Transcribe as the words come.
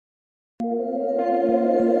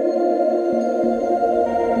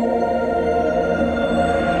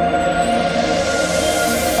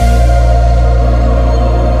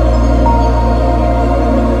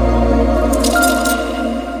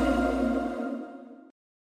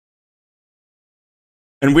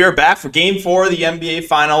And we are back for Game 4 of the NBA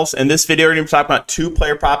Finals. In this video, we're going to be talking about 2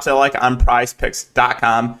 player props I like on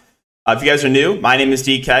Prizepicks.com. If you guys are new, my name is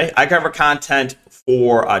DK. I cover content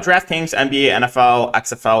for DraftKings, NBA, NFL,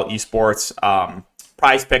 XFL, esports,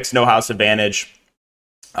 Prizepicks, No House Advantage.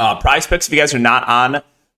 Prizepicks, if you guys are not on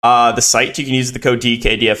the site, you can use the code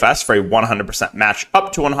DKDFS for a 100% match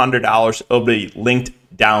up to $100. It'll be linked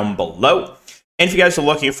down below. And if you guys are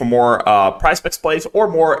looking for more Prizepicks plays or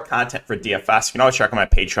more content for DFS, you can always check out my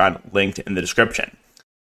Patreon linked in the description.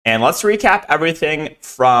 And let's recap everything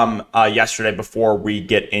from yesterday before we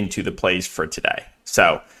get into the plays for today.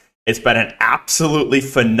 So it's been an absolutely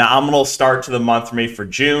phenomenal start to the month for me for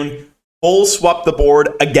June. Full swept the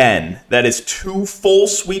board again. That is 2 full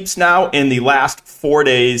sweeps now in the last 4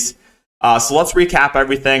 days. So let's recap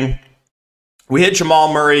everything. We hit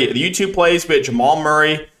Jamal Murray. The YouTube plays, we hit Jamal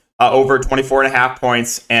Murray over 24.5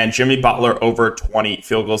 points and Jimmy Butler over 20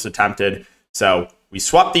 field goals attempted. So we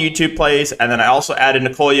swapped the YouTube plays, and then I also added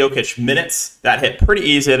Nikola Jokic minutes. That hit pretty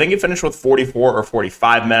easy. I think he finished with 44 or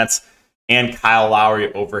 45 minutes, and Kyle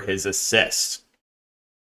Lowry over his assists.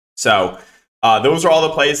 So those are all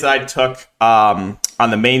the plays that I took on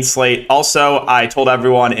the main slate. Also, I told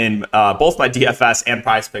everyone in both my DFS and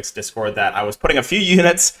Prizepicks Discord that I was putting a few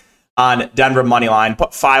units on Denver Moneyline,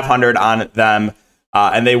 put 500 on them,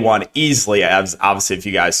 and they won easily, as obviously if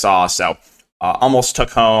you guys saw. So almost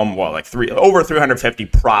took home, over 350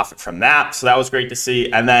 profit from that. So that was great to see.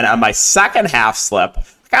 And then on my second half slip,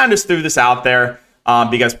 I kind of just threw this out there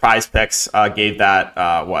because Prizepicks gave that,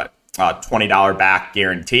 $20 back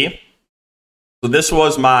guarantee. So this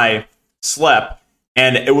was my slip,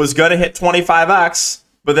 and it was going to hit 25x,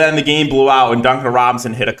 but then the game blew out and Duncan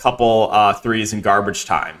Robinson hit a couple threes in garbage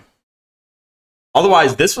time.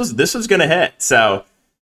 Otherwise, this was going to hit. So,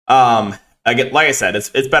 like I said, it's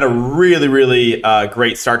been a really, really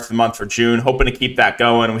great start to the month for June. Hoping to keep that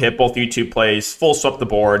going. We hit both YouTube plays, full swept the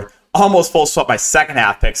board, almost full swept my second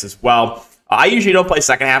half picks as well. I usually don't play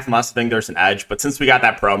second half unless I think there's an edge, but since we got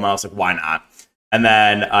that promo, I was like, why not? And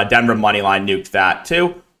then Denver Moneyline nuked that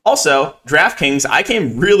too. Also, DraftKings, I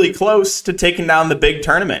came really close to taking down the big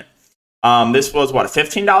tournament. This was, a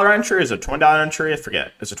 $15 entry? Is it a $20 entry? I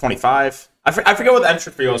forget. Is it $25? I forget what the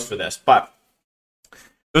entry fee was for this, but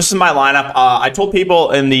this is my lineup. I told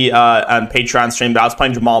people in the on Patreon stream that I was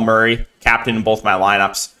playing Jamal Murray, captain in both my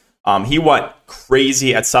lineups. He went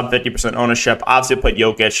crazy at sub 50% ownership. Obviously, I played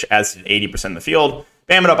Jokic as 80% in the field.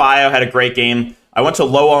 Bam Adebayo had a great game. I went to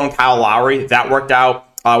low-owned Kyle Lowry. That worked out.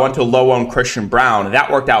 I went to low-owned Christian Brown.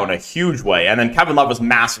 That worked out in a huge way. And then Kevin Love was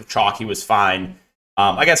massive chalk. He was fine.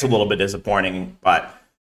 I guess a little bit disappointing, but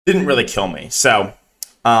didn't really kill me. So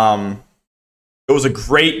it was a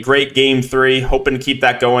great, great Game 3. Hoping to keep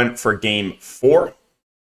that going for Game 4.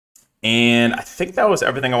 And I think that was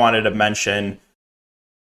everything I wanted to mention.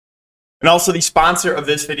 And also the sponsor of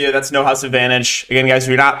this video, that's No House Advantage. Again, guys, if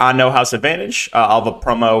you're not on No House Advantage, I'll have a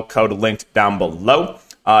promo code linked down below.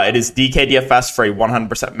 It is DKDFS for a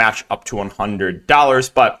 100% match up to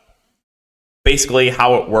 $100. But basically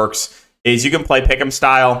how it works is you can play Pick'em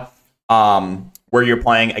style where you're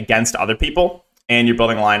playing against other people and you're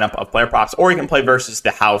building a lineup of player props, or you can play versus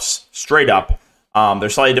the house straight up.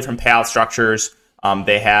 There's slightly different payout structures.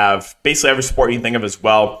 They have basically every sport you can think of as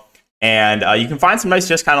well. And you can find some nice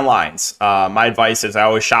discounted lines. My advice is I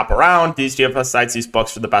always shop around these DFS sites, these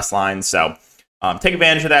books for the best lines. So take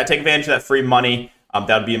advantage of that. Take advantage of that free money.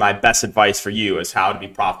 That would be my best advice for you is how to be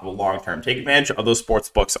profitable long-term. Take advantage of those sports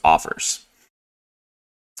books offers.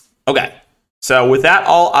 Okay, so with that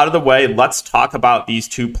all out of the way, let's talk about these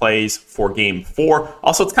 2 plays for Game 4.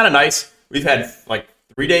 Also, it's kind of nice. We've had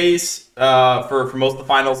 3 days for most of the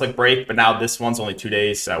finals break, but now this one's only 2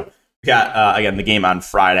 days. So we got, again, the game on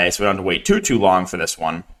Friday, so we don't have to wait too long for this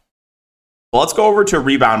one. Well, let's go over to a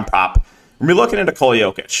rebound prop. We're going to be looking at Nikola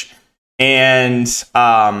Jokic. And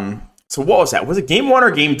so what was that? Was it Game 1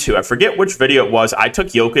 or Game 2? I forget which video it was. I took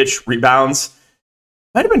Jokic rebounds.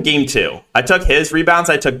 Might have been Game 2. I took his rebounds.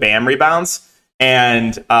 I took Bam rebounds.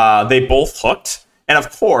 And they both hooked. And,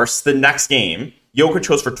 of course, the next game, Jokic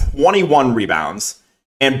goes for 21 rebounds.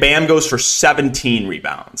 And Bam goes for 17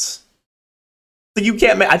 rebounds. So you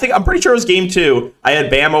can't. I'm pretty sure it was Game 2. I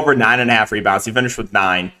had Bam over 9.5 rebounds. He finished with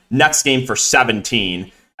 9. Next game for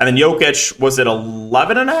 17. And then Jokic was at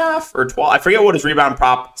 11.5 or 12. I forget what his rebound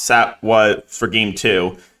prop set was for Game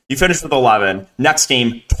 2. He finished with 11. Next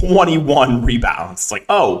game, 21 rebounds. It's like,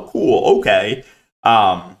 oh, cool, okay.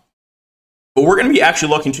 But we're going to be actually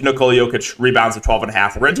looking to Nikola Jokic rebounds of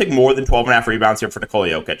 12.5. We're going to take more than 12.5 rebounds here for Nikola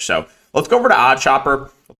Jokic. So let's go over to Odd Chopper.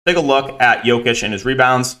 Let's take a look at Jokic and his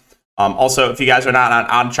rebounds. Also, if you guys are not on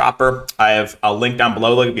Odd Chopper, I have a link down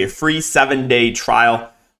below. It'll be a free 7-day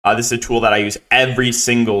trial. This is a tool that I use every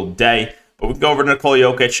single day. But we can go over to Nikola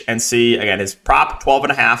Jokic and see, again, his prop,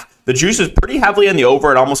 12.5. The juice is pretty heavily in the over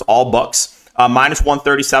at almost all books. Minus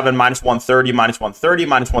 137, minus 130, minus 130,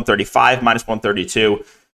 minus 135, minus 132.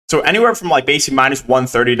 So anywhere from like basically minus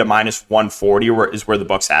 130 to minus 140 is where the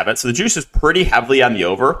books have it. So the juice is pretty heavily on the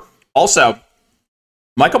over. Also,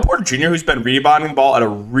 Michael Porter Jr., who's been rebounding the ball at a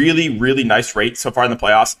really, really nice rate so far in the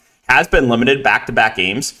playoffs, has been limited back-to-back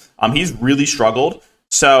games. He's really struggled.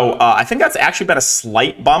 So I think that's actually been a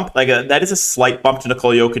slight bump. That is a slight bump to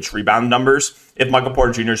Nikola Jokic rebound numbers if Michael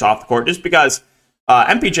Porter Jr. is off the court, just because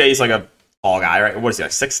MPJ is like a tall guy, right? What is he,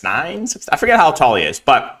 like 6'9"? I forget how tall he is,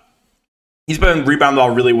 but he's been rebounding the ball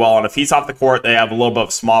really well. And if he's off the court, they have a little bit of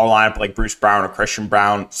a smaller lineup like Bruce Brown or Christian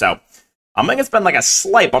Brown. So I think it's been like a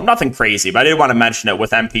slight bump, nothing crazy, but I did want to mention it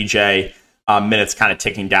with MPJ minutes kind of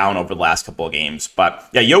ticking down over the last couple of games. But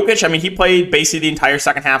yeah, Jokic, I mean, he played basically the entire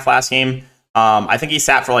second half last game. I think he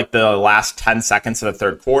sat for like the last 10 seconds of the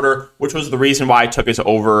third quarter, which was the reason why I took his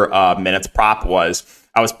over minutes prop. Was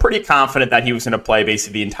I was pretty confident that he was going to play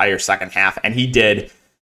basically the entire second half, and he did.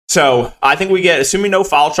 So I think we get, assuming no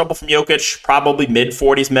foul trouble from Jokic, probably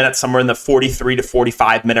mid-40s minutes, somewhere in the 43 to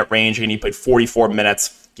 45 minute range, and he played 44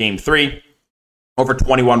 minutes game 3, over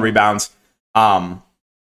 21 rebounds.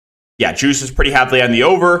 Yeah, juice is pretty heavily on the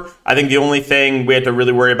over. I think the only thing we have to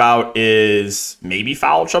really worry about is maybe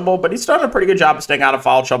foul trouble, but he's done a pretty good job of staying out of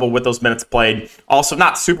foul trouble with those minutes played. Also,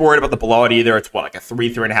 not super worried about the blowout either. It's like a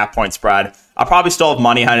 3.5 point spread. I'll probably still have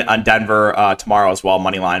money on Denver tomorrow as well,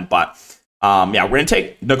 money line. But yeah, we're going to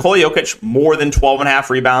take Nikola Jokic more than 12.5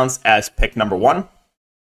 rebounds as pick number 1.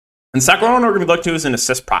 And second one we're going to look to is an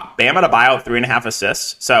assist prop. Bam Adebayo, 3.5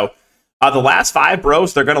 assists. So the last 5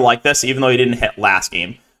 bros, they're going to like this, even though he didn't hit last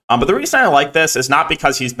game. But the reason I like this is not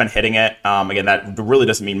because he's been hitting it. Again, that really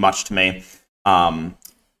doesn't mean much to me. The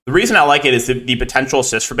reason I like it is the potential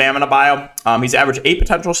assist for Bam Adebayo. He's averaged 8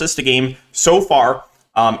 potential assists a game so far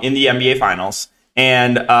in the NBA Finals.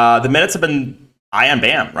 And the minutes have been high on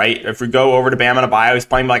Bam, right? If we go over to Bam Adebayo, he's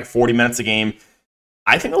playing like 40 minutes a game.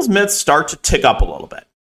 I think those minutes start to tick up a little bit,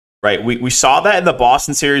 right? We saw that in the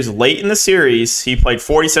Boston series. Late in the series, he played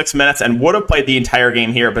 46 minutes and would have played the entire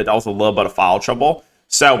game here, but also a little bit of foul trouble.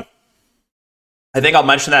 So I think I'll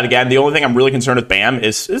mention that again. The only thing I'm really concerned with Bam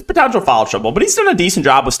is potential foul trouble, but he's done a decent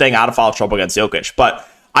job of staying out of foul trouble against Jokic. But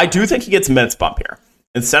I do think he gets a minutes bump here.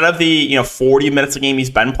 Instead of the 40 minutes a game he's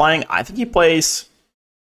been playing, I think he plays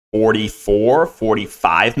 44,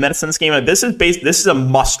 45 minutes in this game. This is a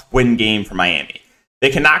must-win game for Miami. They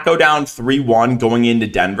cannot go down 3-1 going into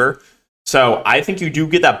Denver. So I think you do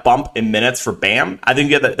get that bump in minutes for Bam. I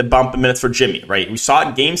think you get the bump in minutes for Jimmy, right? We saw it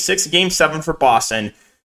in Game 6 and Game 7 for Boston.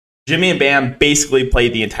 Jimmy and Bam basically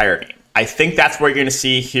played the entire game. I think that's what you're going to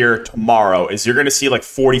see here tomorrow, is you're going to see like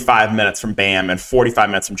 45 minutes from Bam and 45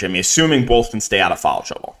 minutes from Jimmy, assuming both can stay out of foul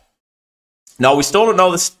trouble. Now, we still don't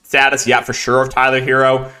know the status yet for sure of Tyler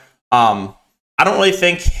Hero. I don't really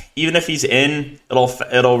think, even if he's in,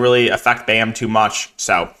 it'll really affect Bam too much.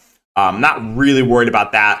 So I'm not really worried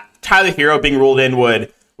about that. Tyler Hero being ruled in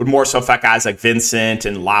would more so affect guys like Vincent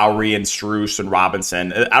and Lowry and Strus and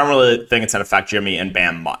Robinson. I don't really think it's going to affect Jimmy and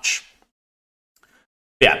Bam much.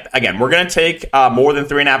 Yeah, again, we're going to take more than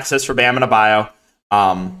 3.5 assists for Bam and Adebayo.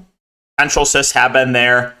 Potential assists have been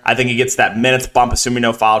there. I think he gets that minutes bump, assuming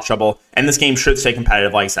no foul trouble. And this game should stay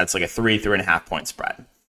competitive. Like I said, it's like a 3.5 point spread.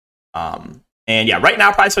 And yeah, right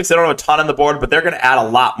now, Prizepicks, they don't have a ton on the board, but they're going to add a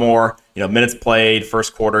lot more, minutes played,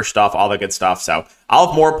 first quarter stuff, all that good stuff. So I'll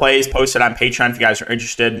have more plays posted on Patreon if you guys are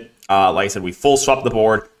interested. Like I said, we full swept the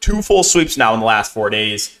board. 2 full sweeps now in the last 4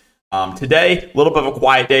 days. Today, a little bit of a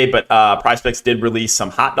quiet day, but Prizepicks did release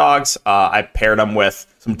some hot dogs. I paired them with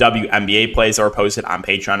some WNBA plays that were posted on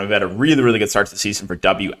Patreon. We've had a really, really good start to the season for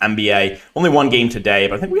WNBA. Only 1 game today,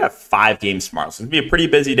 but I think we have 5 games tomorrow. So it's going to be a pretty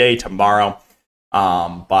busy day tomorrow.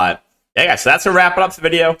 But yeah, guys, so that's going to wrap it up the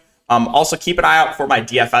video. Also, keep an eye out for my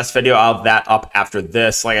DFS video. I'll have that up after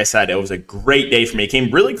this. Like I said, it was a great day for me. It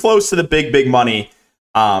came really close to the big money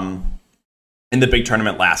in the big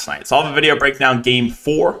tournament last night. So I'll have a video breaking down Game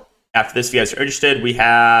 4. After this, if you guys are interested, we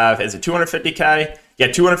have, is it 250K? Yeah,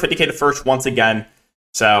 250K to first once again.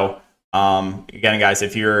 So, again, guys,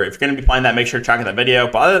 if you're going to be playing that, make sure to check out that video.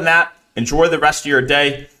 But other than that, enjoy the rest of your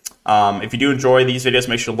day. If you do enjoy these videos,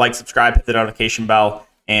 make sure to like, subscribe, hit the notification bell,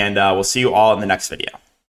 and we'll see you all in the next video.